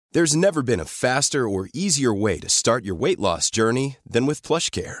There's never been a faster or easier way to start your weight loss journey than with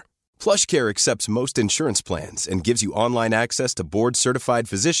PlushCare. PlushCare accepts most insurance plans and gives you online access to board-certified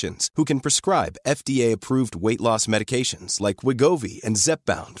physicians who can prescribe FDA-approved weight loss medications like Wegovy and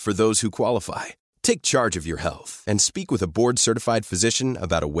Zepbound for those who qualify. Take charge of your health and speak with a board-certified physician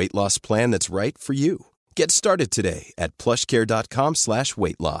about a weight loss plan that's right for you. Get started today at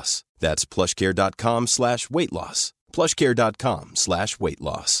plushcare.com/weight-loss. That's plushcare.com/weight-loss.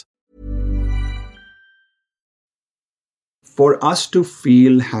 plushcare.com/weight-loss. For us to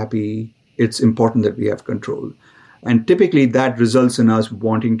feel happy, it's important that we have control. And typically that results in us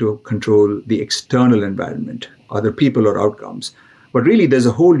wanting to control the external environment, other people or outcomes. But really, there's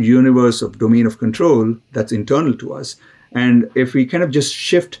a whole universe of domain of control that's internal to us. And if we kind of just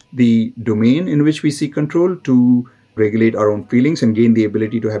shift the domain in which we seek control to regulate our own feelings and gain the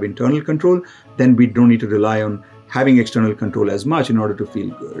ability to have internal control, then we don't need to rely on having external control as much in order to feel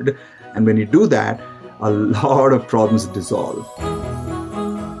good. And when you do that, a lot of problems dissolve.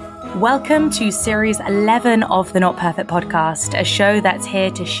 Welcome to Series 11 of the Not Perfect Podcast, a show that's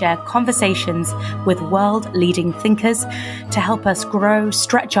here to share conversations with world-leading thinkers to help us grow,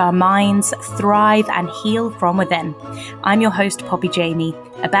 stretch our minds, thrive, and heal from within. I'm your host, Poppy Jamie,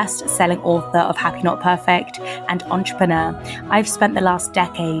 a best-selling author of Happy Not Perfect and entrepreneur. I've spent the last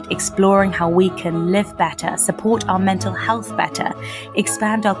decade exploring how we can live better, support our mental health better,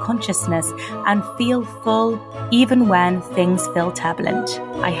 expand our consciousness, and feel full even when things feel turbulent.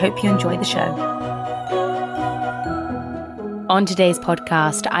 I hope you enjoy the show. On today's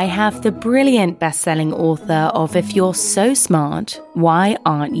podcast, I have the brilliant best-selling author of If You're So Smart, Why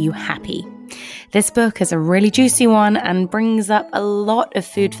Aren't You Happy? This book is a really juicy one and brings up a lot of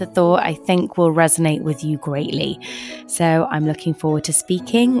food for thought I think will resonate with you greatly. So I'm looking forward to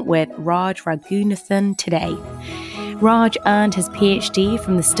speaking with Raj Raghunathan today. Raj earned his PhD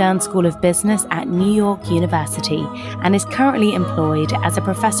from the Stern School of Business at New York University and is currently employed as a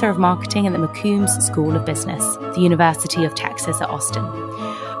professor of marketing at the McCombs School of Business, the University of Texas at Austin.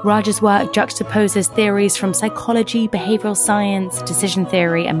 Raj's work juxtaposes theories from psychology, behavioral science, decision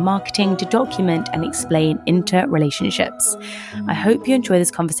theory, and marketing to document and explain interrelationships. I hope you enjoy this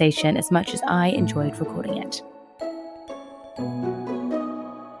conversation as much as I enjoyed recording it.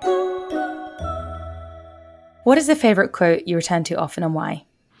 What is the favorite quote you return to often and why?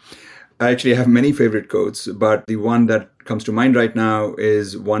 I actually have many favorite quotes, but the one that comes to mind right now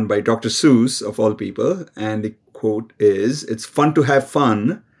is one by Dr. Seuss, of all people. And the quote is, "It's fun to have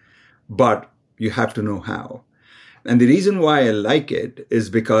fun, but you have to know how." And the reason why I like it is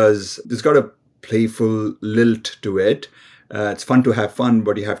because it's got a playful lilt to it. It's fun to have fun,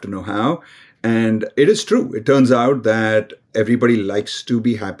 but you have to know how. And it is true. It turns out that everybody likes to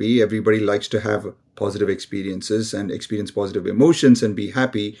be happy. Everybody likes to have positive experiences and experience positive emotions and be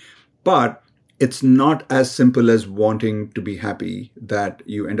happy. But it's not as simple as wanting to be happy that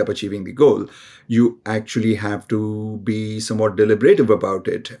you end up achieving the goal. You actually have to be somewhat deliberative about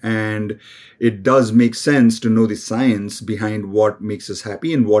it. And it does make sense to know the science behind what makes us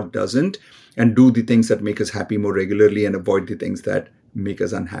happy and what doesn't, and do the things that make us happy more regularly and avoid the things that make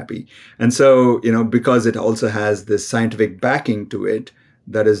us unhappy. And so, because it also has this scientific backing to it,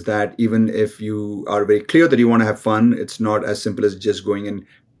 that is that even if you are very clear that you want to have fun, it's not as simple as just going and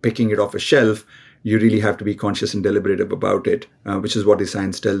picking it off a shelf. You really have to be conscious and deliberative about it, which is what the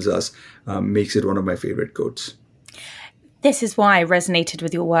science tells us, makes it one of my favorite quotes. This is why I resonated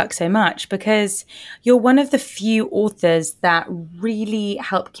with your work so much, because you're one of the few authors that really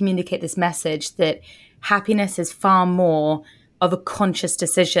help communicate this message that happiness is far more of a conscious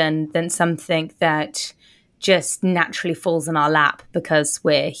decision than something that just naturally falls in our lap because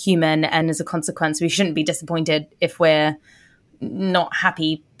we're human, and as a consequence, we shouldn't be disappointed if we're not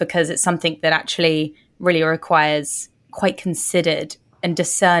happy, because it's something that actually really requires quite considered and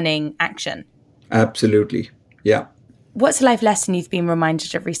discerning action. Absolutely. Yeah. What's a life lesson you've been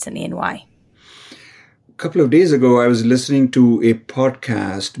reminded of recently and why? A couple of days ago, I was listening to a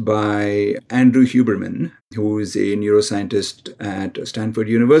podcast by Andrew Huberman, who is a neuroscientist at Stanford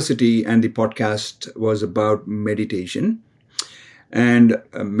University, and the podcast was about meditation. And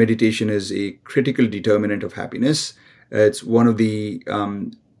meditation is a critical determinant of happiness. It's one of the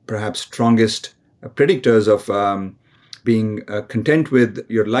perhaps strongest predictors of being content with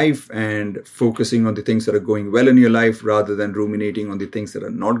your life and focusing on the things that are going well in your life rather than ruminating on the things that are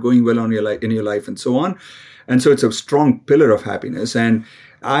not going well in your life and so on. And so it's a strong pillar of happiness. And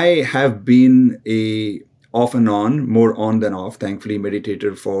I have been a off and on, more on than off, thankfully,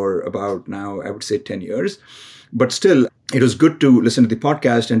 meditator for about now, I would say 10 years. But still, it was good to listen to the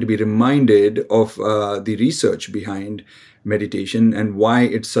podcast and to be reminded of the research behind meditation and why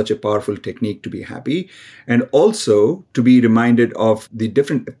it's such a powerful technique to be happy, and also to be reminded of the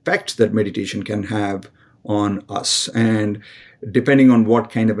different effects that meditation can have on us. And depending on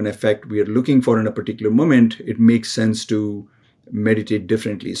what kind of an effect we are looking for in a particular moment, it makes sense to meditate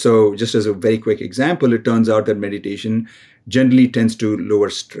differently. So just as a very quick example, it turns out that meditation generally tends to lower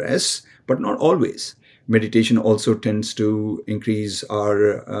stress, but not always. Meditation also tends to increase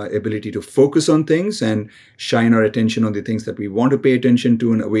our ability to focus on things and shine our attention on the things that we want to pay attention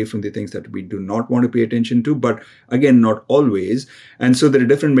to and away from the things that we do not want to pay attention to, but again, not always. And so there are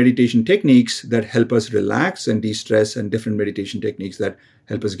different meditation techniques that help us relax and de-stress, and different meditation techniques that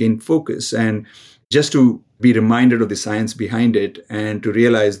help us gain focus. And just to be reminded of the science behind it, and to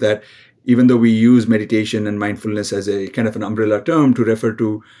realize that even though we use meditation and mindfulness as a kind of an umbrella term to refer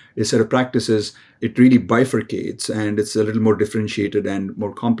to a set of practices, it really bifurcates, and it's a little more differentiated and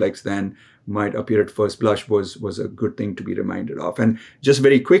more complex than might appear at first blush was a good thing to be reminded of. And just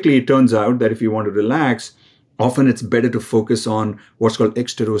very quickly, it turns out that if you want to relax, often it's better to focus on what's called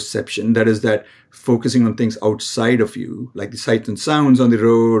exteroception. That is, that focusing on things outside of you, like the sights and sounds on the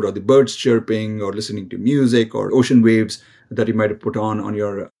road, or the birds chirping, or listening to music, or ocean waves that you might have put on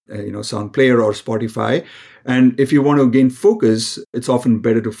your sound player or Spotify. And if you want to gain focus, it's often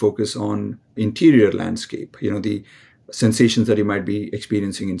better to focus on interior landscape, the sensations that you might be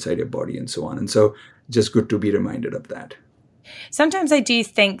experiencing inside your body and so on. And so just good to be reminded of that. Sometimes I do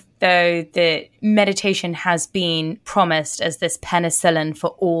think, though, that meditation has been promised as this penicillin for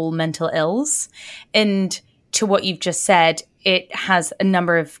all mental ills. And to what you've just said, it has a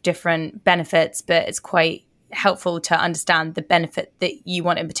number of different benefits, but it's quite helpful to understand the benefit that you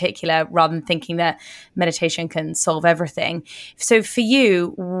want in particular, rather than thinking that meditation can solve everything. So for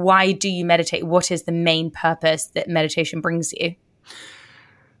you, why do you meditate? What is the main purpose that meditation brings you?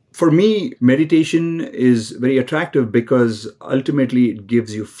 For me, meditation is very attractive because ultimately it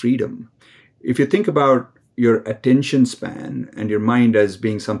gives you freedom. If you think about your attention span and your mind as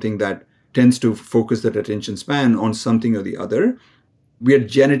being something that tends to focus that attention span on something or the other, we are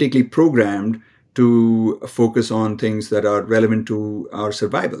genetically programmed to focus on things that are relevant to our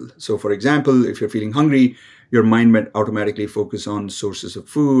survival. So for example, if you're feeling hungry, your mind might automatically focus on sources of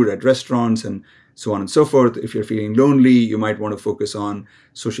food at restaurants and so on and so forth. If you're feeling lonely, you might want to focus on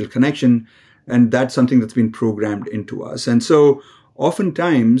social connection. And that's something that's been programmed into us. And so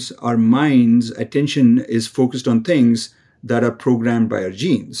oftentimes our mind's attention is focused on things that are programmed by our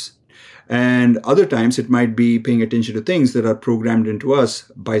genes. And other times it might be paying attention to things that are programmed into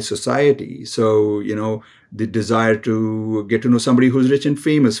us by society. So, the desire to get to know somebody who's rich and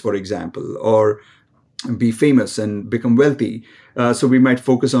famous, for example, or be famous and become wealthy. So we might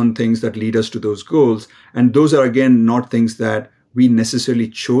focus on things that lead us to those goals. And those are, again, not things that we necessarily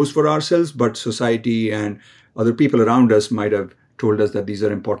chose for ourselves, but society and other people around us might have told us that these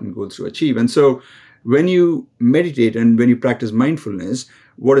are important goals to achieve. And so when you meditate and when you practice mindfulness,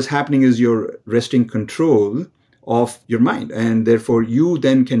 what is happening is you're wresting control of your mind. And therefore, you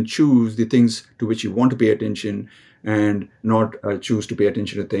then can choose the things to which you want to pay attention and not choose to pay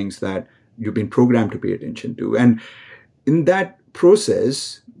attention to things that you've been programmed to pay attention to. And in that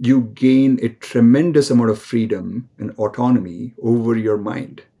process, you gain a tremendous amount of freedom and autonomy over your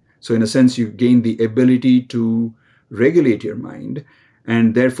mind. So in a sense, you gain the ability to regulate your mind,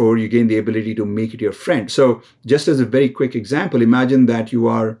 and therefore you gain the ability to make it your friend. So just as a very quick example, imagine that you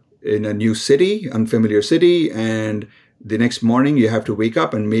are in a new city, unfamiliar city, and the next morning you have to wake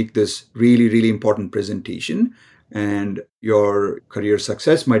up and make this really, really important presentation. And your career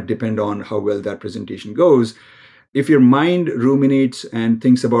success might depend on how well that presentation goes. If your mind ruminates and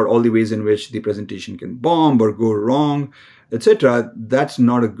thinks about all the ways in which the presentation can bomb or go wrong, etc., that's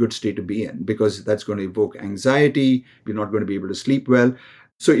not a good state to be in, because that's going to evoke anxiety. You're not going to be able to sleep well.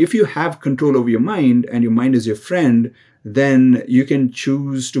 So if you have control over your mind and your mind is your friend, then you can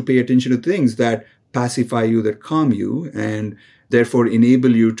choose to pay attention to things that pacify you, that calm you, and therefore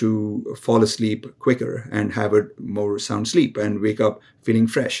enable you to fall asleep quicker and have a more sound sleep and wake up feeling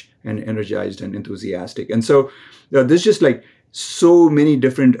fresh and energized and enthusiastic. And so there's just like so many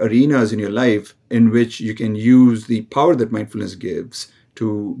different arenas in your life in which you can use the power that mindfulness gives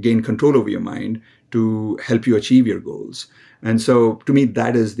to gain control over your mind to help you achieve your goals. And so to me,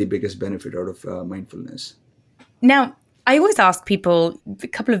 that is the biggest benefit out of mindfulness. Now, I always ask people a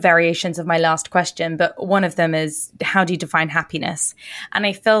couple of variations of my last question, but one of them is, how do you define happiness? And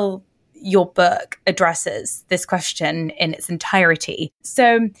I feel your book addresses this question in its entirety.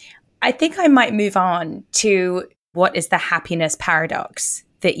 So I think I might move on to what is the happiness paradox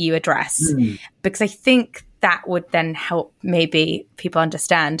that you address, because I think that would then help maybe people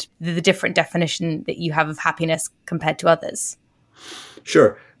understand the different definition that you have of happiness compared to others.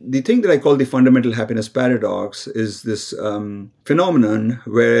 Sure. The thing that I call the fundamental happiness paradox is this phenomenon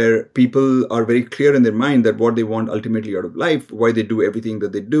where people are very clear in their mind that what they want ultimately out of life, why they do everything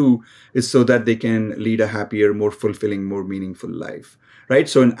that they do, is so that they can lead a happier, more fulfilling, more meaningful life, right?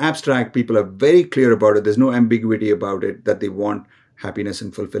 So in abstract, people are very clear about it. There's no ambiguity about it, that they want happiness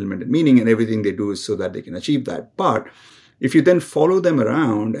and fulfillment and meaning, and everything they do is so that they can achieve that. But if you then follow them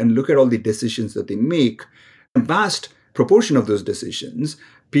around and look at all the decisions that they make, a vast proportion of those decisions,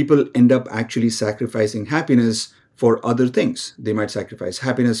 people end up actually sacrificing happiness for other things. They might sacrifice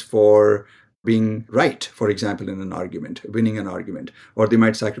happiness for being right, for example, in an argument, winning an argument, or they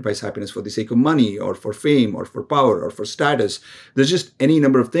might sacrifice happiness for the sake of money or for fame or for power or for status. There's just any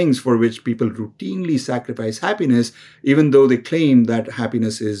number of things for which people routinely sacrifice happiness, even though they claim that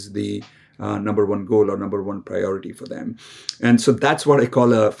happiness is the number one goal or number one priority for them. And so that's what I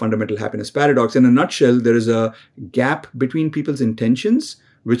call a fundamental happiness paradox. In a nutshell, there is a gap between people's intentions,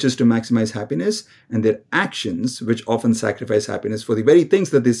 which is to maximize happiness, and their actions, which often sacrifice happiness for the very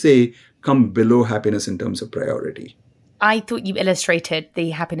things that they say come below happiness in terms of priority. I thought you illustrated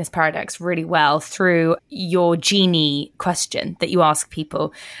the happiness paradox really well through your genie question that you ask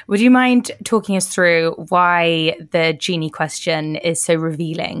people. Would you mind talking us through why the genie question is so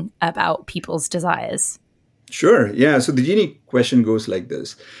revealing about people's desires? Sure. Yeah. So the genie question goes like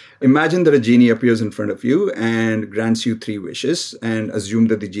this. Imagine that a genie appears in front of you and grants you 3 wishes, and assume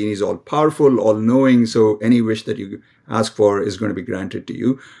that the genie is all powerful, all knowing. So any wish that you ask for is going to be granted to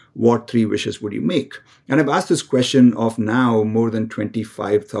you. What 3 wishes would you make? And I've asked this question of now more than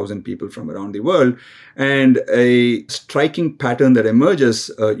 25,000 people from around the world. And a striking pattern that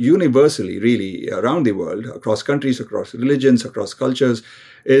emerges universally, really, around the world, across countries, across religions, across cultures,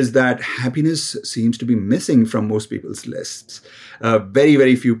 is that happiness seems to be missing from most people's lists. Very,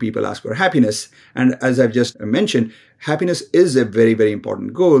 very few people ask for happiness. And as I've just mentioned, happiness is a very, very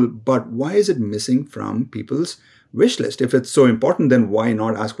important goal. But why is it missing from people's wish list? If it's so important, then why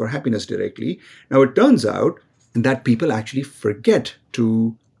not ask for happiness directly? Now, it turns out that people actually forget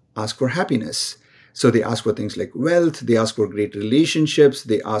to ask for happiness. So they ask for things like wealth, they ask for great relationships,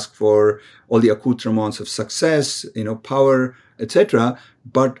 they ask for all the accoutrements of success, power, etc.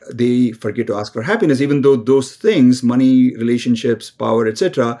 But they forget to ask for happiness, even though those things, money, relationships, power,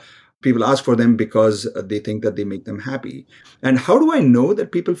 etc., people ask for them because they think that they make them happy. And how do I know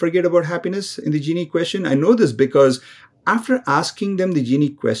that people forget about happiness in the genie question? I know this because after asking them the genie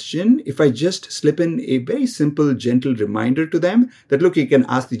question, if I just slip in a very simple, gentle reminder to them that, look, you can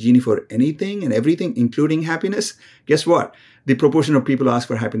ask the genie for anything and everything, including happiness, guess what? The proportion of people who ask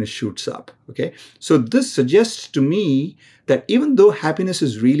for happiness shoots up. Okay. So this suggests to me that even though happiness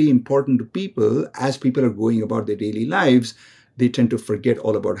is really important to people, as people are going about their daily lives, they tend to forget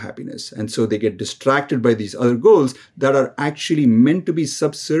all about happiness. And so they get distracted by these other goals that are actually meant to be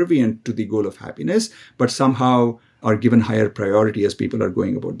subservient to the goal of happiness, but somehow are given higher priority as people are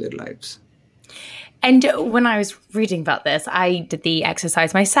going about their lives. And when I was reading about this, I did the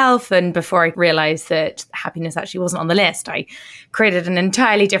exercise myself. And before I realized that happiness actually wasn't on the list, I created an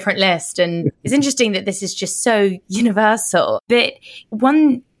entirely different list. And it's interesting that this is just so universal. But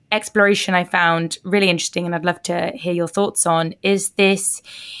one exploration I found really interesting, and I'd love to hear your thoughts on, is this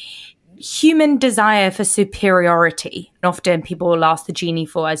human desire for superiority. And often people will ask the genie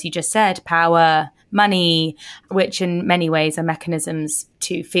for, as you just said, power, money, which in many ways are mechanisms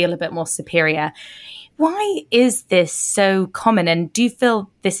to feel a bit more superior. Why is this so common? And do you feel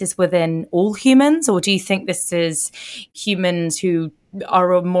this is within all humans, or do you think this is humans who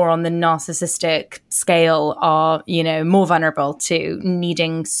are more on the narcissistic scale are, more vulnerable to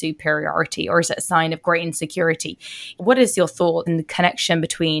needing superiority, or is it a sign of great insecurity? What is your thought in the connection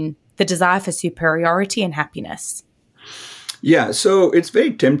between the desire for superiority and happiness? Yeah, so it's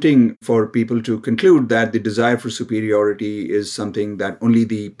very tempting for people to conclude that the desire for superiority is something that only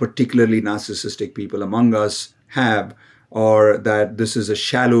the particularly narcissistic people among us have, or that this is a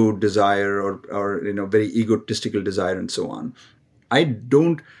shallow desire or very egotistical desire and so on. I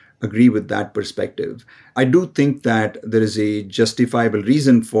don't agree with that perspective. I do think that there is a justifiable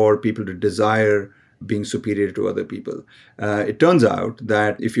reason for people to desire being superior to other people. It turns out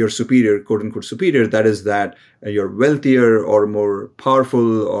that if you're superior, quote unquote superior, that is that you're wealthier or more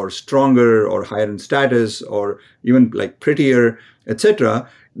powerful or stronger or higher in status or even like prettier, etc.,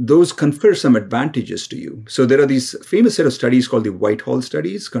 those confer some advantages to you. So there are these famous set of studies called the Whitehall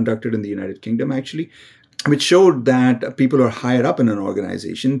studies conducted in the United Kingdom, actually, which showed that people who are higher up in an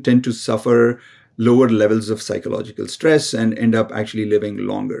organization tend to suffer lower levels of psychological stress and end up actually living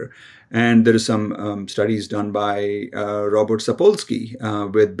longer. And there are some studies done by Robert Sapolsky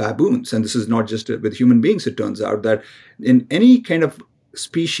with baboons. And this is not just with human beings. It turns out that in any kind of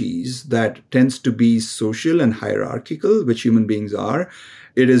species that tends to be social and hierarchical, which human beings are,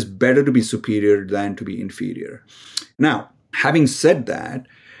 it is better to be superior than to be inferior. Now, having said that,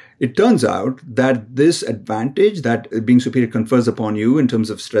 it turns out that this advantage that being superior confers upon you in terms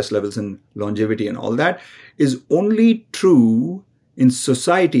of stress levels and longevity and all that is only true in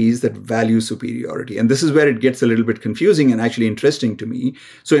societies that value superiority. And this is where it gets a little bit confusing and actually interesting to me.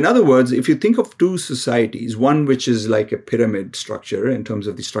 So in other words, if you think of two societies, one which is like a pyramid structure in terms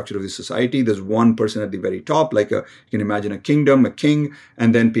of the structure of the society, there's one person at the very top, like you can imagine a kingdom, a king,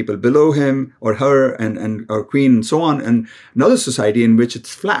 and then people below him or her and or queen and so on. And another society in which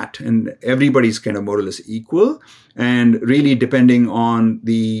it's flat and everybody's kind of more or less equal. And really, depending on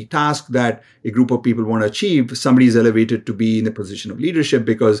the task that a group of people want to achieve, somebody is elevated to be in the position of leadership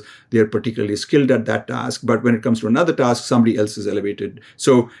because they are particularly skilled at that task. But when it comes to another task, somebody else is elevated.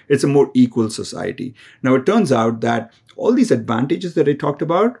 So it's a more equal society. Now, it turns out that all these advantages that I talked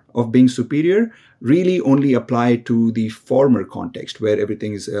about of being superior really only apply to the former context where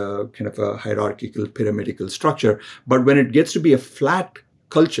everything is kind of a hierarchical, pyramidal structure. But when it gets to be a flat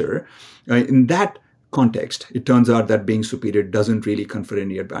culture, in that context, it turns out that being superior doesn't really confer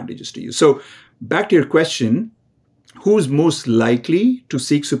any advantages to you. So back to your question, who's most likely to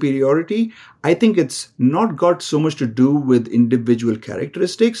seek superiority? I think it's not got so much to do with individual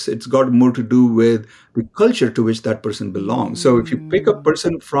characteristics. It's got more to do with the culture to which that person belongs. So if you pick a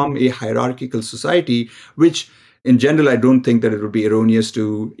person from a hierarchical society, which in general, I don't think that it would be erroneous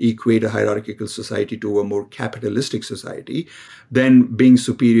to equate a hierarchical society to a more capitalistic society, then being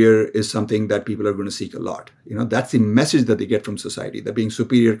superior is something that people are going to seek a lot. That's the message that they get from society, that being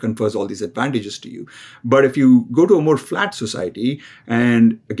superior confers all these advantages to you. But if you go to a more flat society,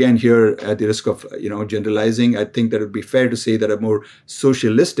 and again, here at the risk of, generalizing, I think that it would be fair to say that a more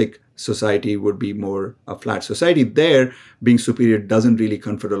socialistic society would be more a flat society. There, being superior doesn't really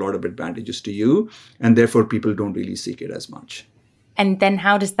confer a lot of advantages to you, and therefore people don't really seek it as much. And then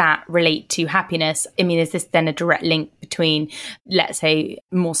how does that relate to happiness? I mean, is this then a direct link between, let's say,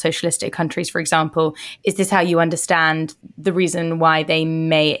 more socialistic countries, for example? Is this how you understand the reason why they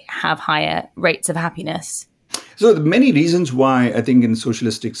may have higher rates of happiness? So the many reasons why I think in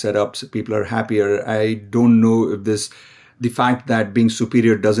socialistic setups people are happier. I don't know if the fact that being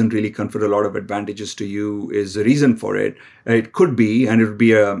superior doesn't really confer a lot of advantages to you is a reason for it. It could be, and it would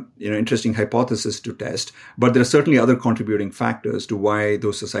be a interesting hypothesis to test. But there are certainly other contributing factors to why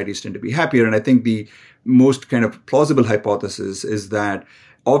those societies tend to be happier. And I think the most kind of plausible hypothesis is that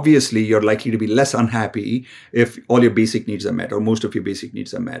obviously you're likely to be less unhappy if all your basic needs are met or most of your basic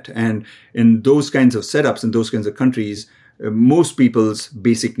needs are met. And in those kinds of setups, in those kinds of countries, most people's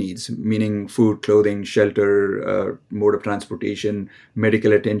basic needs, meaning food, clothing, shelter, mode of transportation,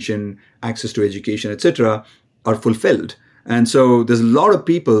 medical attention, access to education, etc., are fulfilled. And so there's a lot of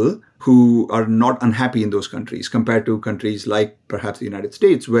people who are not unhappy in those countries compared to countries like perhaps the United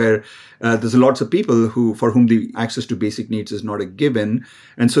States, where there's lots of people for whom the access to basic needs is not a given.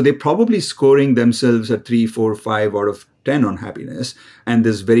 And so they're probably scoring themselves at 3, 4, 5 out of 10 on happiness. And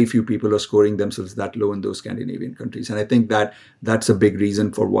there's very few people who are scoring themselves that low in those Scandinavian countries. And I think that that's a big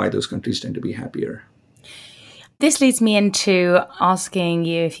reason for why those countries tend to be happier. This leads me into asking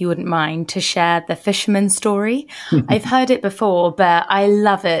you, if you wouldn't mind, to share the fisherman story. I've heard it before, but I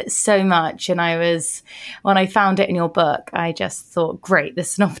love it so much. And when I found it in your book, I just thought, great,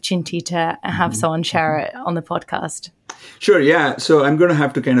 this is an opportunity to have someone share it on the podcast. Sure, yeah. So I'm going to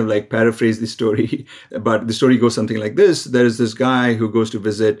have to kind of paraphrase the story, but the story goes something like this. There's this guy who goes to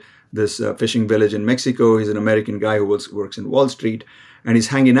visit this fishing village in Mexico. He's an American guy who works in Wall Street. And he's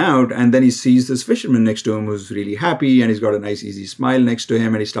hanging out, and then he sees this fisherman next to him who's really happy, and he's got a nice, easy smile next to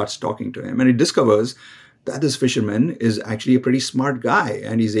him, and he starts talking to him. And he discovers that this fisherman is actually a pretty smart guy,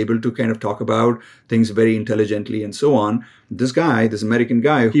 and he's able to kind of talk about things very intelligently and so on. This guy, this American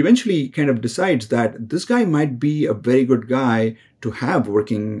guy, he eventually kind of decides that this guy might be a very good guy to have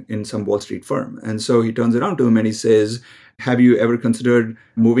working in some Wall Street firm. And so he turns around to him and he says, have you ever considered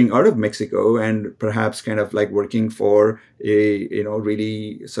moving out of Mexico and perhaps kind of working for a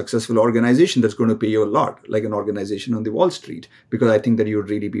really successful organization that's going to pay you a lot, like an organization on the Wall Street, because I think that you would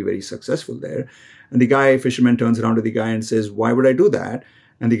really be very successful there. And the fisherman turns around to the guy and says, why would I do that?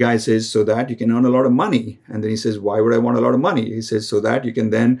 And the guy says, so that you can earn a lot of money. And then he says, why would I want a lot of money? He says, so that you can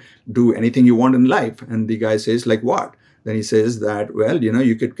then do anything you want in life. And the guy says, like what? Then he says that, well,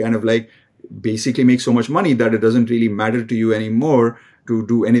 you could kind of basically make so much money that it doesn't really matter to you anymore to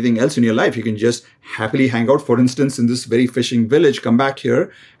do anything else in your life. You can just happily hang out, for instance, in this very fishing village, come back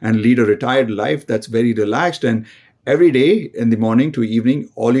here and lead a retired life that's very relaxed. And every day in the morning to evening,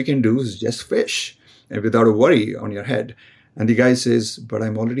 all you can do is just fish and without a worry on your head. And the guy says, but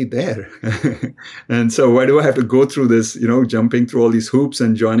I'm already there. And so why do I have to go through this, jumping through all these hoops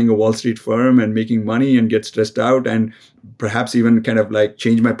and joining a Wall Street firm and making money and get stressed out and perhaps even kind of like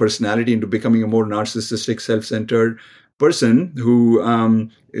change my personality into becoming a more narcissistic, self-centered person who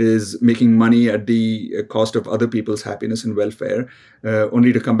is making money at the cost of other people's happiness and welfare,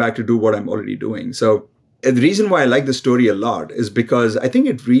 only to come back to do what I'm already doing. So the reason why I like the story a lot is because I think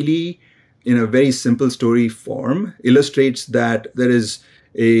it really, in a very simple story form, illustrates that there is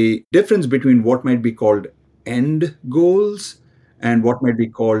a difference between what might be called end goals and what might be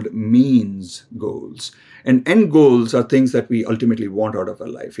called means goals. And end goals are things that we ultimately want out of our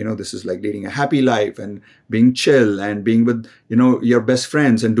life. This is like leading a happy life and being chill and being with, your best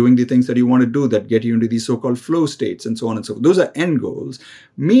friends and doing the things that you want to do that get you into these so-called flow states and so on and so forth. Those are end goals.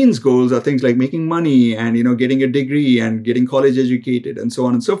 Means goals are things like making money and, getting a degree and getting college educated and so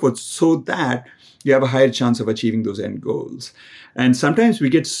on and so forth, so that you have a higher chance of achieving those end goals. And sometimes we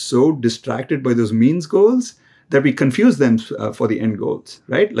get so distracted by those means goals that we confuse them for the end goals,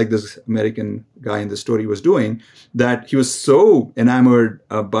 right? Like this American guy in the story was doing, that he was so enamored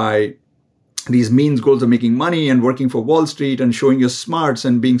by these means goals of making money and working for Wall Street and showing your smarts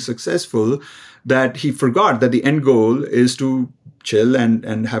and being successful, that he forgot that the end goal is to chill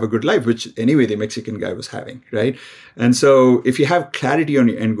and have a good life, which anyway the Mexican guy was having, right? And so if you have clarity on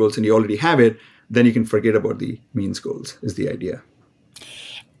your end goals and you already have it, then you can forget about the means goals, is the idea.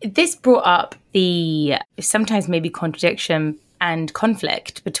 This brought up the sometimes maybe contradiction and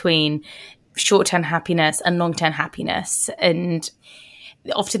conflict between short-term happiness and long-term happiness. And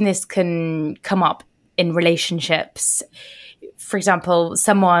often this can come up in relationships. For example,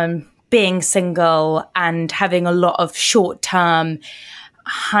 someone being single and having a lot of short-term,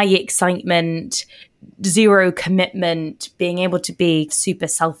 high excitement, zero commitment, being able to be super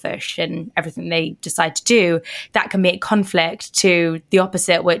selfish in everything they decide to do, that can be a conflict to the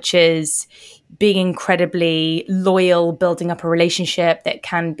opposite, which is being incredibly loyal, building up a relationship that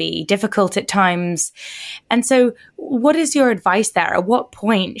can be difficult at times. And so what is your advice there? At what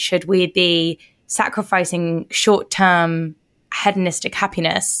point should we be sacrificing short-term hedonistic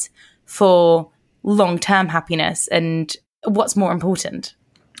happiness for long-term happiness? And what's more important?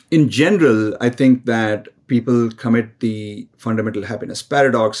 In general, I think that people commit the fundamental happiness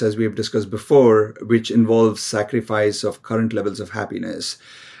paradox, as we have discussed before, which involves sacrifice of current levels of happiness.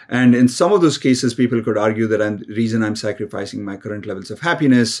 And in some of those cases, people could argue that the reason I'm sacrificing my current levels of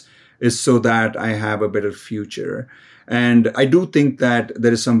happiness is so that I have a better future. And I do think that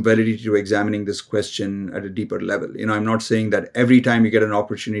there is some validity to examining this question at a deeper level. I'm not saying that every time you get an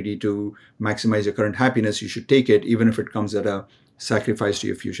opportunity to maximize your current happiness, you should take it, even if it comes at a sacrifice to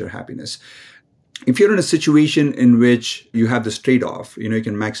your future happiness. If you're in a situation in which you have this trade-off, you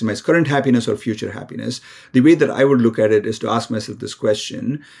can maximize current happiness or future happiness, the way that I would look at it is to ask myself this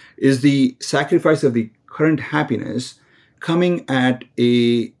question: is the sacrifice of the current happiness coming at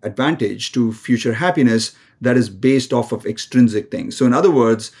a advantage to future happiness that is based off of extrinsic things? So in other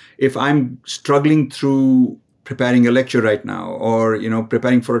words, if I'm struggling through preparing a lecture right now, or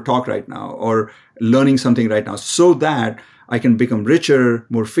preparing for a talk right now, or learning something right now, so that I can become richer,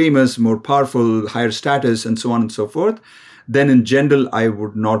 more famous, more powerful, higher status, and so on and so forth, then in general, I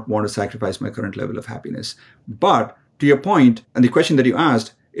would not want to sacrifice my current level of happiness. But to your point, and the question that you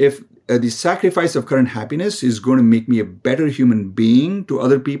asked, if the sacrifice of current happiness is going to make me a better human being to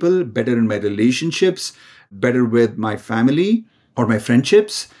other people, better in my relationships, better with my family or my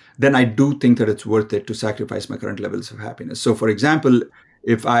friendships, then I do think that it's worth it to sacrifice my current levels of happiness. So for example,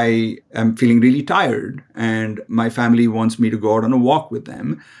 if I am feeling really tired and my family wants me to go out on a walk with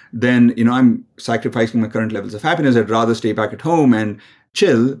them, then, I'm sacrificing my current levels of happiness. I'd rather stay back at home and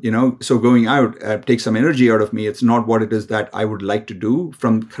chill, so going out takes some energy out of me. It's not what it is that I would like to do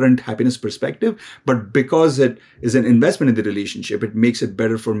from current happiness perspective, but because it is an investment in the relationship, it makes it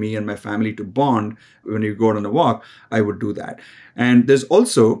better for me and my family to bond. When you go out on a walk, I would do that. And there's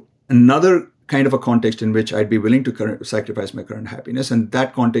also another kind of a context in which I'd be willing to sacrifice my current happiness. And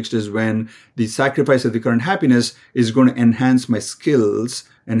that context is when the sacrifice of the current happiness is going to enhance my skills,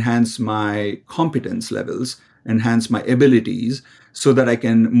 enhance my competence levels, enhance my abilities, so that I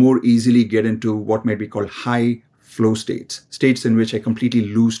can more easily get into what might be called high flow states in which I completely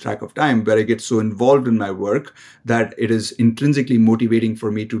lose track of time, where I get so involved in my work that it is intrinsically motivating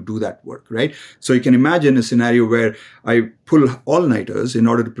for me to do that work, right? So you can imagine a scenario where I pull all-nighters in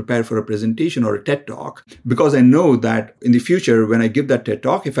order to prepare for a presentation or a TED Talk, because I know that in the future, when I give that TED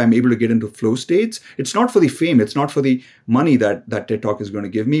Talk, if I'm able to get into flow states, it's not for the fame, it's not for the money that TED Talk is going to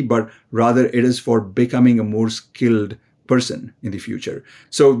give me, but rather it is for becoming a more skilled person in the future.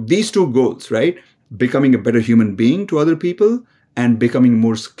 So these two goals, right? Becoming a better human being to other people and becoming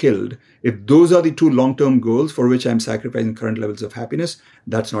more skilled. If those are the two long-term goals for which I'm sacrificing current levels of happiness,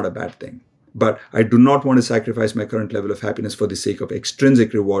 that's not a bad thing. But I do not want to sacrifice my current level of happiness for the sake of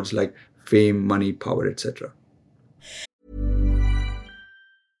extrinsic rewards like fame, money, power, etc.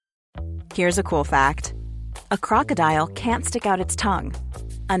 Here's a cool fact. A crocodile can't stick out its tongue.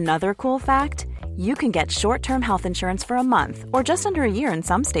 Another cool fact, you can get short-term health insurance for a month or just under a year in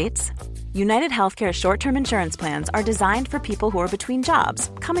some states. United Healthcare short-term insurance plans are designed for people who are between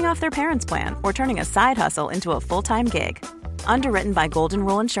jobs, coming off their parents' plan, or turning a side hustle into a full-time gig. Underwritten by Golden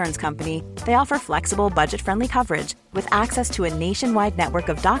Rule Insurance Company, they offer flexible, budget-friendly coverage with access to a nationwide network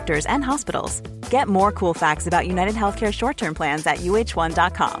of doctors and hospitals. Get more cool facts about United Healthcare short-term plans at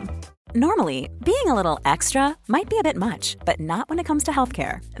uh1.com. Normally, being a little extra might be a bit much, but not when it comes to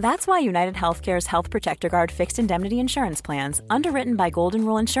healthcare. That's why United Healthcare's Health Protector Guard fixed indemnity insurance plans, underwritten by Golden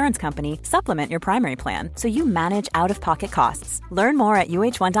Rule Insurance Company, supplement your primary plan so you manage out-of-pocket costs. Learn more at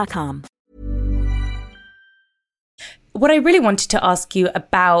uh1.com. What I really wanted to ask you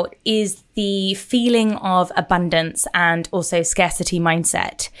about is the feeling of abundance and also scarcity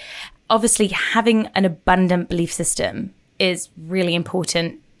mindset. Obviously, having an abundant belief system is really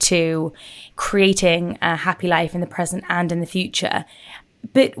important to creating a happy life in the present and in the future.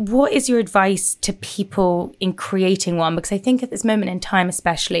 But what is your advice to people in creating one? Because I think at this moment in time,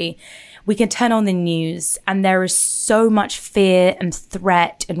 especially, we can turn on the news and there is so much fear and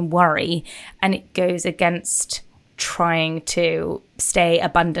threat and worry, and it goes against trying to stay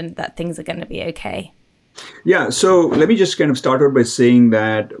abundant that things are going to be okay. Yeah, so let me just kind of start out by saying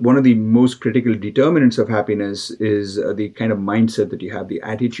that one of the most critical determinants of happiness is the kind of mindset that you have, the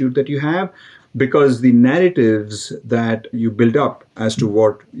attitude that you have, because the narratives that you build up as to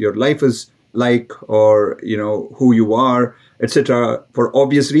what your life is like, or who you are, etc., for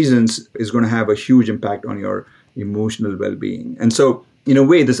obvious reasons, is going to have a huge impact on your emotional well-being. And so, in a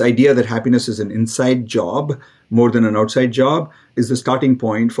way, this idea that happiness is an inside job more than an outside job is the starting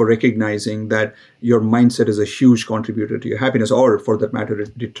point for recognizing that your mindset is a huge contributor to your happiness, or for that matter, a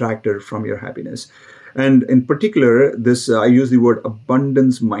detractor from your happiness. And in particular, I use the word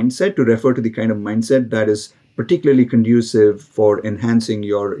abundance mindset to refer to the kind of mindset that is particularly conducive for enhancing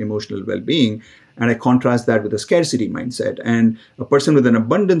your emotional well-being. And I contrast that with a scarcity mindset. And a person with an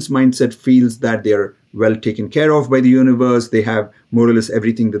abundance mindset feels that they're well taken care of by the universe. They have more or less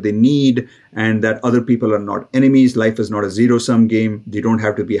everything that they need, and that other people are not enemies. Life is not a zero-sum game. They don't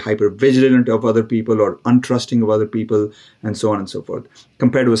have to be hyper vigilant of other people or untrusting of other people, and so on and so forth.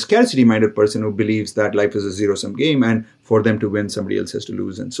 Compared to a scarcity-minded person who believes that life is a zero-sum game, and for them to win, somebody else has to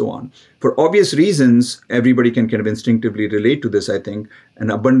lose, and so on. For obvious reasons, everybody can kind of instinctively relate to this, I think.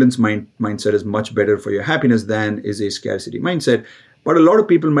 An abundance mindset is much better for your happiness than is a scarcity mindset. But a lot of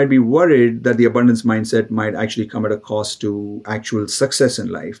people might be worried that the abundance mindset might actually come at a cost to actual success in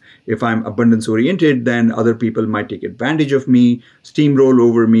life. If I'm abundance oriented, then other people might take advantage of me, steamroll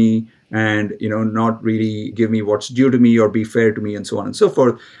over me, and not really give me what's due to me or be fair to me, and so on and so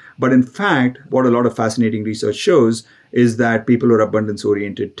forth. But in fact, what a lot of fascinating research shows is that people who are abundance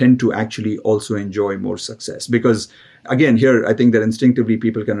oriented tend to actually also enjoy more success. Because again, here, I think that instinctively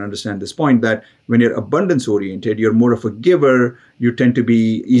people can understand this point that when you're abundance oriented, you're more of a giver, you tend to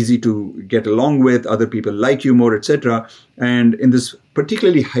be easy to get along with, other people like you more, etc. And in this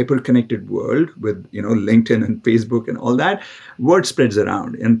particularly hyper-connected world with, LinkedIn and Facebook and all that, word spreads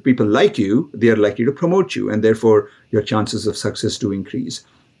around and people like you, they are likely to promote you, and therefore your chances of success do increase.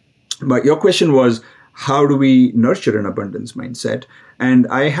 But your question was, how do we nurture an abundance mindset? And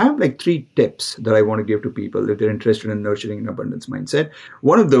I have like 3 tips that I want to give to people if they're interested in nurturing an abundance mindset.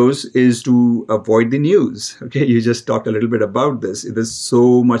 One of those is to avoid the news. Okay, you just talked a little bit about this. There's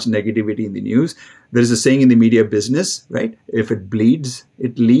so much negativity in the news. There's a saying in the media business, right? If it bleeds,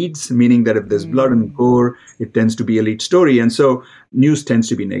 it leads, meaning that if there's blood and gore, it tends to be a lead story. And so news tends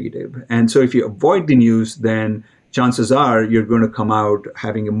to be negative. And so if you avoid the news, then chances are you're going to come out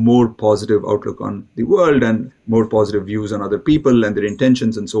having a more positive outlook on the world and more positive views on other people and their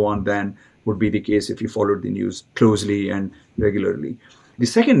intentions and so on than would be the case if you followed the news closely and regularly. The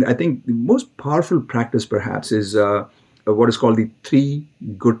second, I think the most powerful practice perhaps is what is called the 3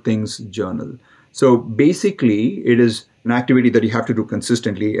 good things journal. So basically, it is an activity that you have to do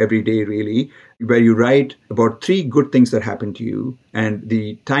consistently every day, really, where you write about 3 good things that happened to you. And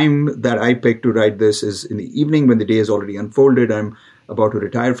the time that I pick to write this is in the evening when the day is already unfolded. I'm about to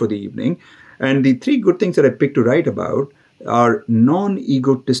retire for the evening. And the 3 good things that I pick to write about are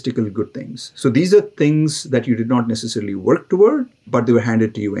non-egotistical good things. So these are things that you did not necessarily work toward, but they were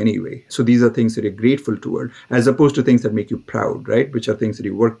handed to you anyway. So these are things that you're grateful toward, as opposed to things that make you proud, right? Which are things that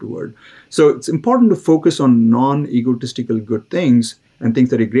you work toward. So it's important to focus on non-egotistical good things and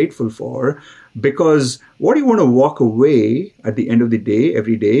things that you're grateful for, because what you want to walk away at the end of the day,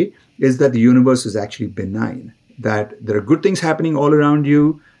 every day, is that the universe is actually benign, that there are good things happening all around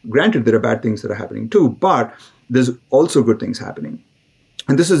you. Granted, there are bad things that are happening too, but there's also good things happening.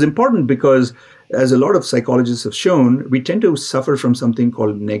 And this is important because, as a lot of psychologists have shown, we tend to suffer from something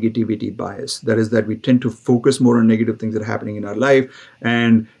called negativity bias. That is, that we tend to focus more on negative things that are happening in our life.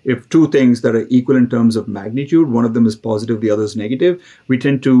 And if 2 things that are equal in terms of magnitude, one of them is positive, the other is negative, we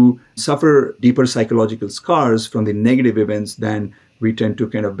tend to suffer deeper psychological scars from the negative events than we tend to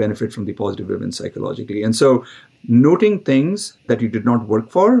kind of benefit from the positive events psychologically. And so noting things that you did not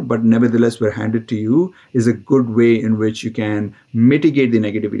work for, but nevertheless were handed to you, is a good way in which you can mitigate the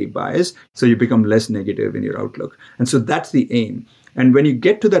negativity bias so you become less negative in your outlook. And so that's the aim. And when you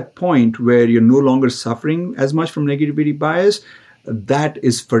get to that point where you're no longer suffering as much from negativity bias, that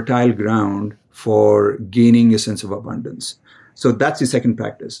is fertile ground for gaining a sense of abundance. So that's the second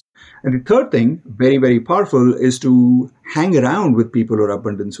practice. And the third thing, very, very powerful, is to hang around with people who are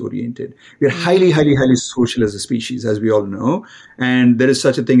abundance oriented. We're highly, highly, highly social as a species, as we all know. And there is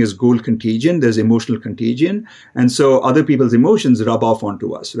such a thing as goal contagion. There's emotional contagion. And so other people's emotions rub off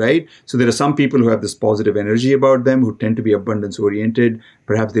onto us, right? So there are some people who have this positive energy about them, who tend to be abundance oriented.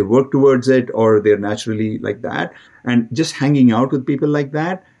 Perhaps they work towards it, or they're naturally like that. And just hanging out with people like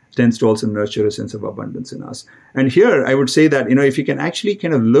that tends to also nurture a sense of abundance in us. And here I would say that, if you can actually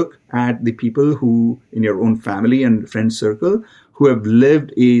kind of look at the people who in your own family and friend circle who have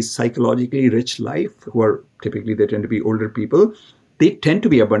lived a psychologically rich life, they tend to be older people, they tend to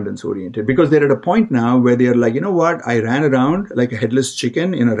be abundance oriented because they're at a point now where they're like, you know what, I ran around like a headless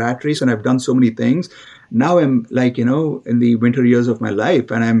chicken in a rat race and I've done so many things. Now I'm like, in the winter years of my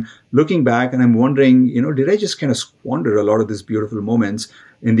life, and I'm looking back and I'm wondering, did I just kind of squander a lot of these beautiful moments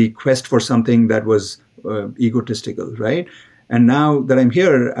in the quest for something that was egotistical, right? And now that I'm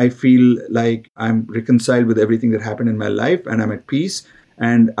here, I feel like I'm reconciled with everything that happened in my life and I'm at peace.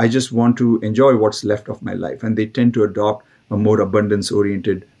 And I just want to enjoy what's left of my life. And they tend to adopt a more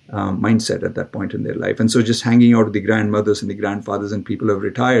abundance-oriented mindset at that point in their life. And so just hanging out with the grandmothers and the grandfathers and people who have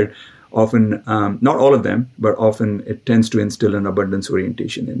retired, often, not all of them, but often it tends to instill an abundance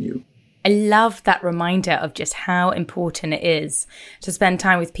orientation in you. I love that reminder of just how important it is to spend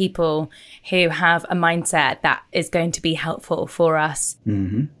time with people who have a mindset that is going to be helpful for us.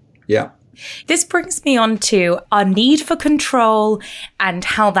 Mm-hmm. Yeah. This brings me on to our need for control and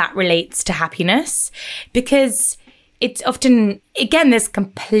how that relates to happiness, because it's often, again, this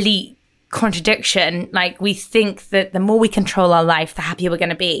complete contradiction. Like, we think that the more we control our life, the happier we're going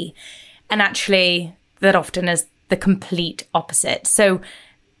to be. And actually, that often is the complete opposite. So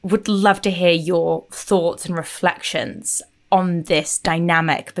would love to hear your thoughts and reflections on this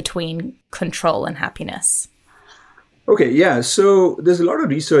dynamic between control and happiness. Okay, yeah. So there's a lot of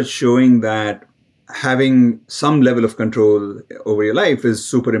research showing that having some level of control over your life is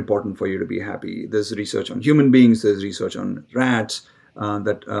super important for you to be happy. There's research on human beings, there's research on rats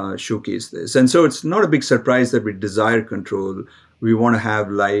that showcase this. And so it's not a big surprise that we desire control. We want to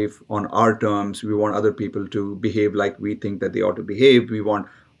have life on our terms. We want other people to behave like we think that they ought to behave. We want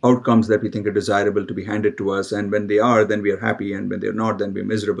outcomes that we think are desirable to be handed to us. And when they are, then we are happy. And when they're not, then we're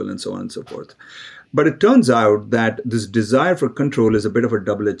miserable, and so on and so forth. But it turns out that this desire for control is a bit of a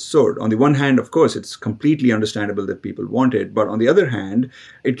double-edged sword. On the one hand, of course, it's completely understandable that people want it. But on the other hand,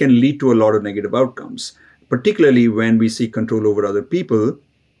 it can lead to a lot of negative outcomes, particularly when we seek control over other people.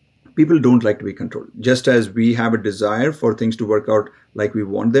 People don't like to be controlled. Just as we have a desire for things to work out like we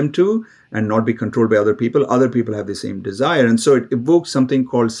want them to and not be controlled by other people have the same desire. And so it evokes something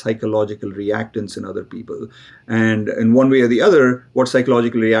called psychological reactance in other people. And in one way or the other, what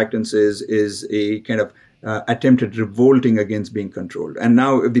psychological reactance is a kind of attempt at revolting against being controlled. And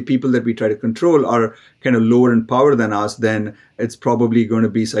now if the people that we try to control are kind of lower in power than us, then it's probably going to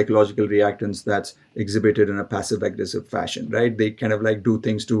be psychological reactance that's exhibited in a passive aggressive fashion, right? They kind of like do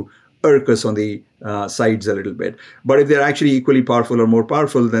things to irk us on the sides a little bit. But if they're actually equally powerful or more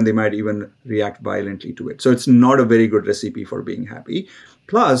powerful, then they might even react violently to it. So it's not a very good recipe for being happy.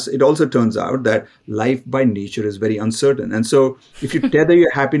 Plus, it also turns out that life by nature is very uncertain. And so if you tether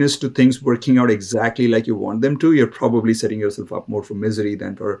your happiness to things working out exactly like you want them to, you're probably setting yourself up more for misery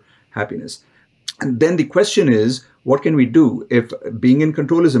than for happiness. And then the question is, what can we do if being in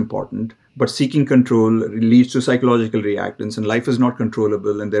control is important, but seeking control leads to psychological reactance and life is not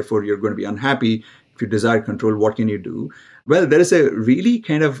controllable and therefore you're going to be unhappy? If you desire control, what can you do? Well, there is a really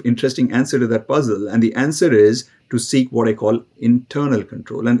kind of interesting answer to that puzzle. And the answer is to seek what I call internal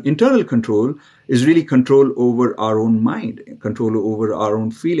control. And internal control is really control over our own mind, control over our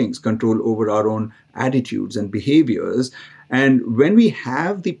own feelings, control over our own attitudes and behaviors. And when we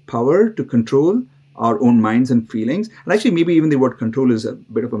have the power to control our own minds and feelings, and actually maybe even the word control is a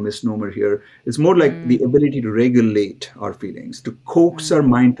bit of a misnomer here. It's more like the ability to regulate our feelings, to coax our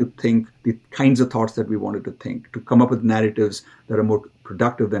mind to think the kinds of thoughts that we wanted to think, to come up with narratives that are more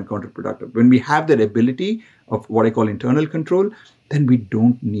productive than counterproductive. When we have that ability of what I call internal control, then we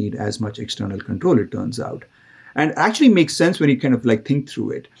don't need as much external control, it turns out. And it actually makes sense when you kind of like think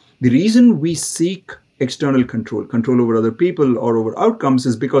through it. The reason we seek external control over other people or over outcomes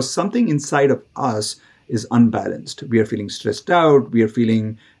is because something inside of us is unbalanced. We are feeling stressed out. We are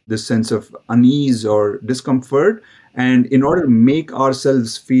feeling this sense of unease or discomfort. And in order to make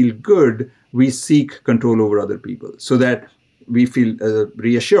ourselves feel good, we seek control over other people so that we feel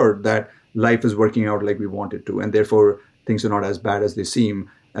reassured that life is working out like we want it to. And therefore, things are not as bad as they seem,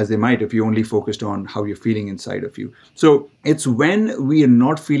 as they might if you only focused on how you're feeling inside of you. So it's when we are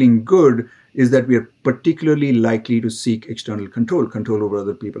not feeling good is that we are particularly likely to seek external control over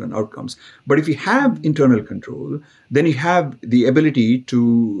other people and outcomes. But if you have internal control, then you have the ability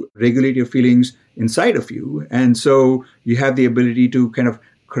to regulate your feelings inside of you. And so you have the ability to kind of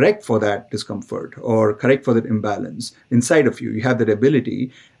correct for that discomfort or correct for that imbalance inside of you. You have that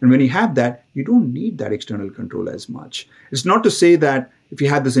ability. And when you have that, you don't need that external control as much. It's not to say that if you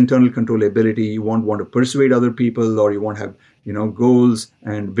have this internal control ability, you won't want to persuade other people or you won't have goals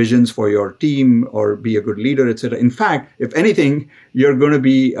and visions for your team or be a good leader, etc. In fact, if anything, you're going to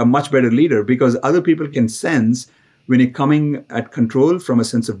be a much better leader because other people can sense when you're coming at control from a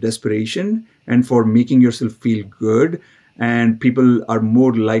sense of desperation and for making yourself feel good, and people are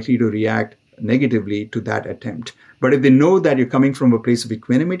more likely to react negatively to that attempt. But if they know that you're coming from a place of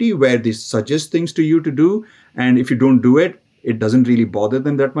equanimity where they suggest things to you to do, and if you don't do it, it doesn't really bother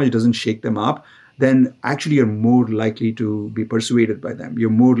them that much, it doesn't shake them up, then actually you're more likely to be persuaded by them. You're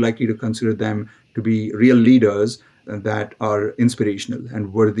more likely to consider them to be real leaders that are inspirational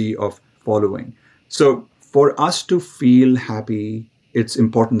and worthy of following. So for us to feel happy, it's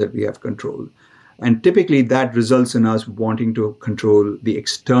important that we have control. And typically that results in us wanting to control the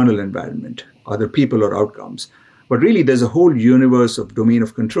external environment, other people or outcomes. But really there's a whole universe of domain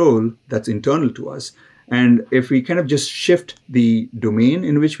of control that's internal to us. And if we kind of just shift the domain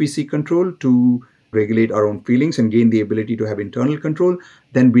in which we seek control to regulate our own feelings and gain the ability to have internal control,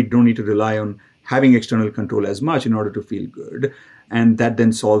 then we don't need to rely on having external control as much in order to feel good. And that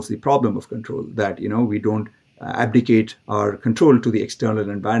then solves the problem of control, that, we don't abdicate our control to the external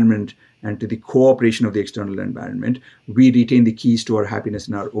environment and to the cooperation of the external environment. We retain the keys to our happiness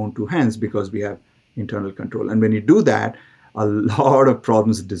in our own two hands because we have internal control. And when you do that, a lot of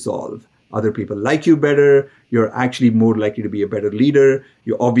problems dissolve. Other people like you better. You're actually more likely to be a better leader.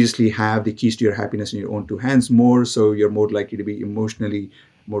 You obviously have the keys to your happiness in your own two hands more. So you're more likely to be emotionally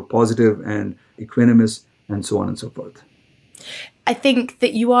more positive and equanimous and so on and so forth. I think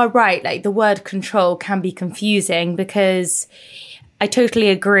that you are right. Like the word control can be confusing because I totally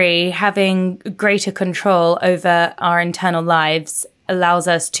agree. Having greater control over our internal lives allows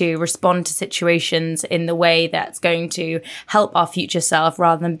us to respond to situations in the way that's going to help our future self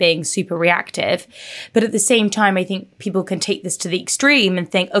rather than being super reactive. But at the same time, I think people can take this to the extreme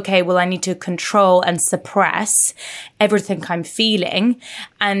and think, okay, well, I need to control and suppress everything I'm feeling.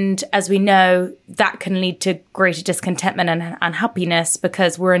 And as we know, that can lead to greater discontentment and unhappiness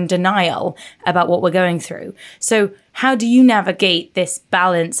because we're in denial about what we're going through. So how do you navigate this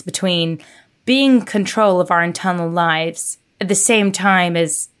balance between being in control of our internal lives at the same time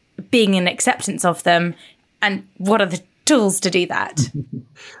as being in acceptance of them? And what are the tools to do that?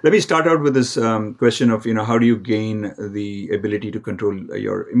 Let me start out with this question of, how do you gain the ability to control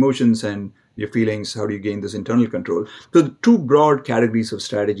your emotions and your feelings? How do you gain this internal control? So the two broad categories of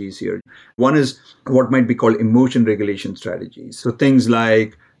strategies here. One is what might be called emotion regulation strategies. So things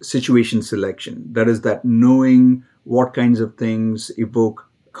like situation selection. That is that knowing what kinds of things evoke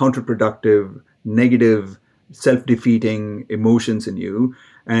counterproductive, negative self-defeating emotions in you,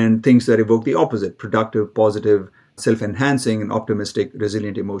 and things that evoke the opposite, productive, positive, self-enhancing, and optimistic,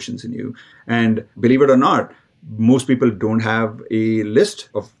 resilient emotions in you. And believe it or not, most people don't have a list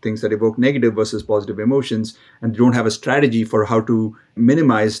of things that evoke negative versus positive emotions, and don't have a strategy for how to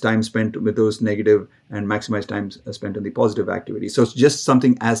minimize time spent with those negative and maximize time spent on the positive activities. So it's just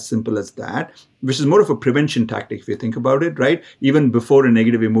something as simple as that, which is more of a prevention tactic if you think about it, right? Even before a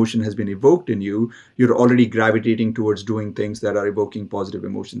negative emotion has been evoked in you, you're already gravitating towards doing things that are evoking positive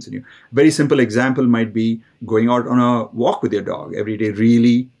emotions in you. Very simple example might be going out on a walk with your dog every day.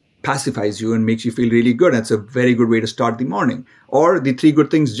 Really pacifies you and makes you feel really good. That's a very good way to start the morning. Or the 3 good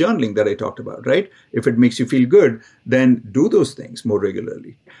things journaling that I talked about, right? If it makes you feel good, then do those things more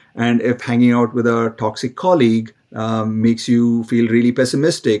regularly. And if hanging out with a toxic colleague makes you feel really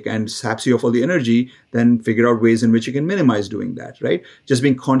pessimistic and saps you of all the energy, then figure out ways in which you can minimize doing that, right? Just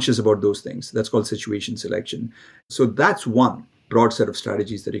being conscious about those things. That's called situation selection. So that's one broad set of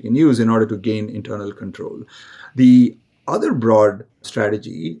strategies that you can use in order to gain internal control. The other broad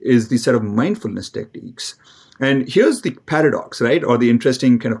strategy is the set of mindfulness techniques. And here's the paradox, right? Or the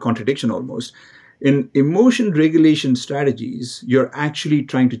interesting kind of contradiction almost. In emotion regulation strategies, you're actually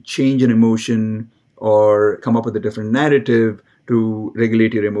trying to change an emotion or come up with a different narrative to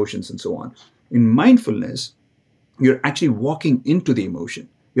regulate your emotions and so on. In mindfulness, you're actually walking into the emotion.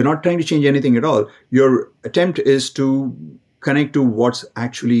 You're not trying to change anything at all. Your attempt is to connect to what's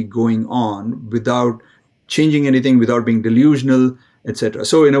actually going on without changing anything, without being delusional, etc.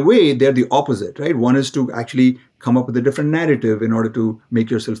 So in a way, they're the opposite, right? One is to actually come up with a different narrative in order to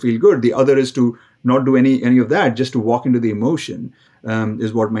make yourself feel good. The other is to not do any of that, just to walk into the emotion,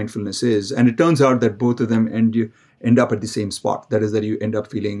 is what mindfulness is. And it turns out that both of them end up at the same spot. That is that you end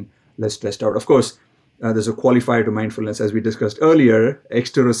up feeling less stressed out. Of course, there's a qualifier to mindfulness. As we discussed earlier,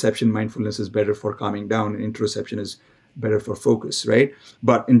 exteroception mindfulness is better for calming down, and interoception is better for focus, right?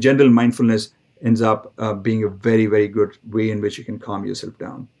 But in general, mindfulness ends up being a very, very good way in which you can calm yourself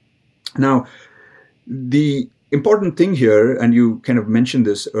down. Now, the important thing here, and you kind of mentioned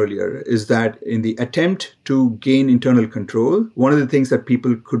this earlier, is that in the attempt to gain internal control, one of the things that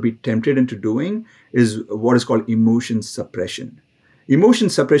people could be tempted into doing is what is called emotion suppression. Emotion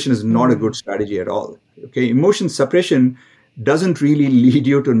suppression is not a good strategy at all. Okay, emotion suppression doesn't really lead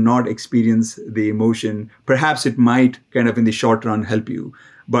you to not experience the emotion. Perhaps it might kind of in the short run help you,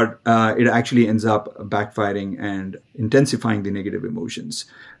 but it actually ends up backfiring and intensifying the negative emotions.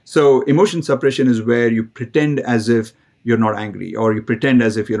 So emotion suppression is where you pretend as if you're not angry, or you pretend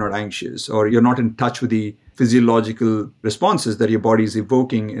as if you're not anxious, or you're not in touch with the physiological responses that your body is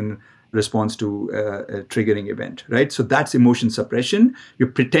evoking in response to a triggering event, right? So that's emotion suppression. You're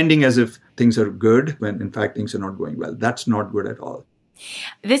pretending as if things are good when in fact things are not going well. That's not good at all.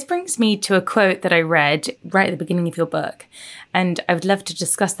 This brings me to a quote that I read right at the beginning of your book, and I would love to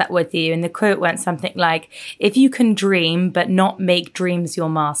discuss that with you. And the quote went something like, "If you can dream but not make dreams your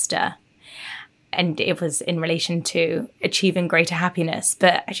master." And it was in relation to achieving greater happiness.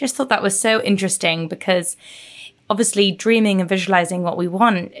 But I just thought that was so interesting because obviously dreaming and visualizing what we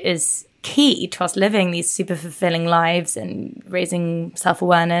want is key to us living these super fulfilling lives and raising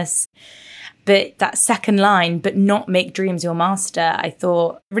self-awareness. But that second line, "but not make dreams your master," I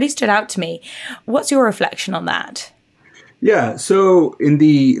thought really stood out to me. What's your reflection on that? Yeah, so in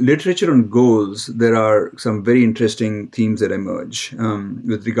the literature on goals, there are some very interesting themes that emerge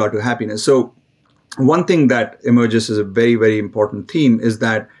with regard to happiness. So one thing that emerges as a very, very important theme is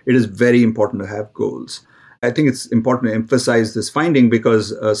that it is very important to have goals. I think it's important to emphasize this finding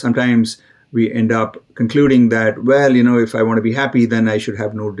because sometimes we end up concluding that, well, if I want to be happy, then I should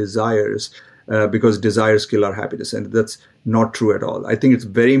have no desires. Because desires kill our happiness. And that's not true at all. I think it's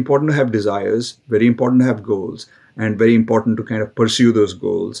very important to have desires, very important to have goals, and very important to kind of pursue those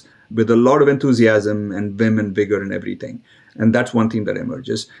goals with a lot of enthusiasm and vim and vigor and everything. And that's one thing that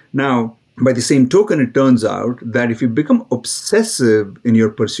emerges. Now, by the same token, it turns out that if you become obsessive in your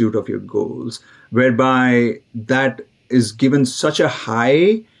pursuit of your goals, whereby that is given such a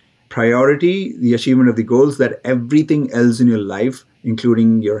high priority, the achievement of the goals, that everything else in your life,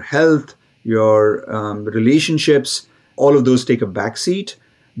 including your health, your relationships, all of those take a backseat,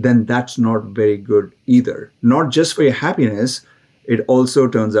 then that's not very good either. Not just for your happiness, it also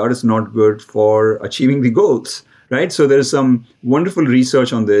turns out it's not good for achieving the goals, right? So there's some wonderful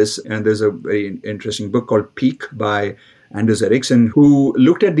research on this, and there's a very interesting book called Peak by Anders Ericsson, who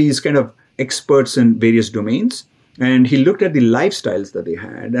looked at these kind of experts in various domains. And he looked at the lifestyles that they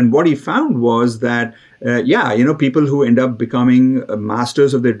had. And what he found was that, people who end up becoming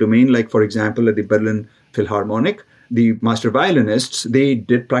masters of their domain, like, for example, at the Berlin Philharmonic, the master violinists, they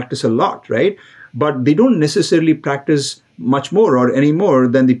did practice a lot, right? but they don't necessarily practice much more or any more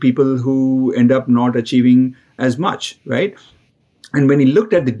than the people who end up not achieving as much, right? And when he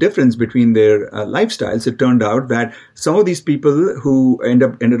looked at the difference between their lifestyles, it turned out that some of these people who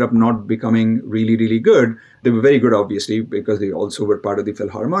ended up not becoming really, really good, they were very good, obviously, because they also were part of the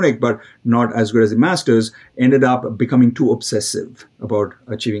Philharmonic, but not as good as the masters, ended up becoming too obsessive about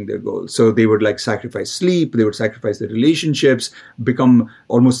achieving their goals. So they would sacrifice sleep, they would sacrifice their relationships, become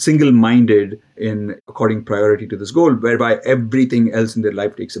almost single-minded in according priority to this goal, whereby everything else in their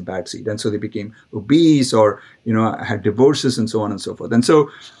life takes a back seat. And so they became obese or, had divorces and so on and so forth. And so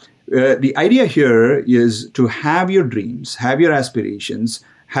the idea here is to have your dreams, have your aspirations,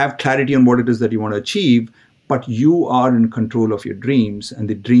 have clarity on what it is that you want to achieve, but you are in control of your dreams and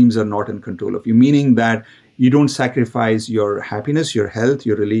the dreams are not in control of you, meaning that you don't sacrifice your happiness, your health,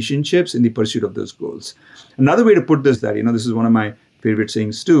 your relationships in the pursuit of those goals. Another way to put this, that, this is one of my favorite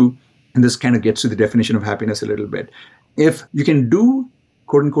sayings too, and this kind of gets to the definition of happiness a little bit. If you can do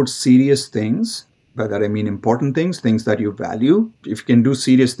quote unquote serious things, by that I mean important things, things that you value, if you can do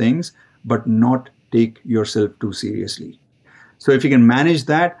serious things, but not take yourself too seriously. So if you can manage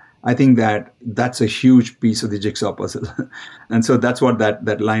that, I think that's a huge piece of the jigsaw puzzle. And so that's what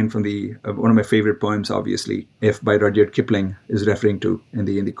that line from the one of my favorite poems, obviously, If by Rudyard Kipling, is referring to in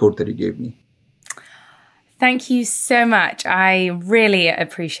the quote that he gave me. Thank you so much. I really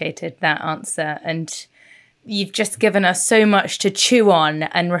appreciated that answer. And you've just given us so much to chew on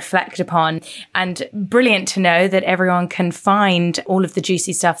and reflect upon, and brilliant to know that everyone can find all of the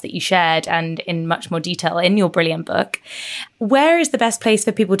juicy stuff that you shared and in much more detail in your brilliant book. Where is the best place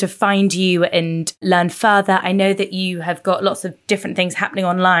for people to find you and learn further? I know that you have got lots of different things happening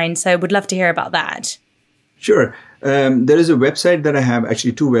online, so would love to hear about that. Sure. There is a website that I have,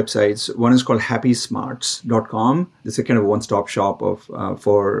 actually two websites. One is called happysmarts.com. It's a kind of one-stop shop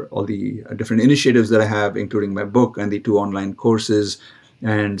for all the different initiatives that I have, including my book and the 2 online courses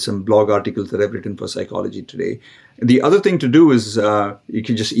and some blog articles that I've written for Psychology Today. The other thing to do is you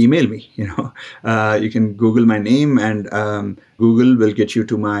can just email me. You can Google my name, and Google will get you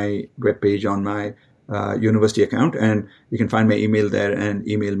to my webpage on my university account, and you can find my email there and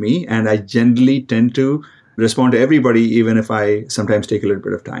email me. And I generally tend to respond to everybody, even if I sometimes take a little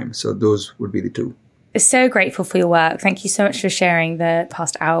bit of time. So those would be the two. So grateful for your work. Thank you so much for sharing the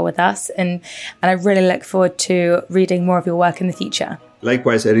past hour with us. And I really look forward to reading more of your work in the future.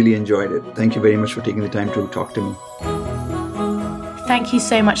 Likewise, I really enjoyed it. Thank you very much for taking the time to talk to me. Thank you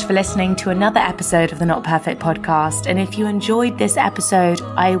so much for listening to another episode of the Not Perfect podcast. And if you enjoyed this episode,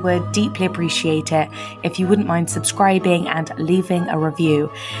 I would deeply appreciate it if you wouldn't mind subscribing and leaving a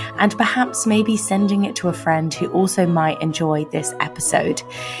review, and perhaps maybe sending it to a friend who also might enjoy this episode.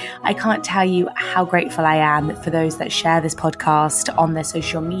 I can't tell you how grateful I am for those that share this podcast on their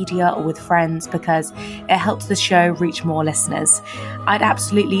social media or with friends, because it helps the show reach more listeners. I'd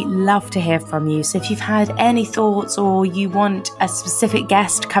absolutely love to hear from you. So if you've had any thoughts or you want a specific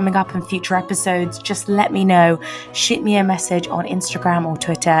guest coming up in future episodes, just let me know. Shoot me a message on Instagram or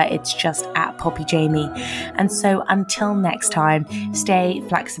Twitter. It's just @PoppyJamie. And so until next time, stay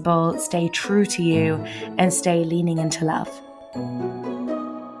flexible, stay true to you, and stay leaning into love.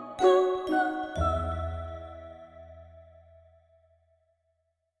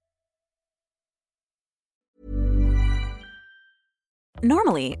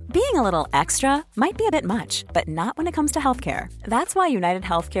 Normally, being a little extra might be a bit much, but not when it comes to healthcare. That's why United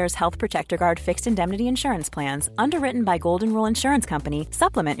Healthcare's Health Protector Guard fixed indemnity insurance plans, underwritten by Golden Rule Insurance Company,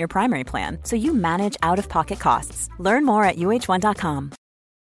 supplement your primary plan so you manage out-of-pocket costs. Learn more at UH1.com.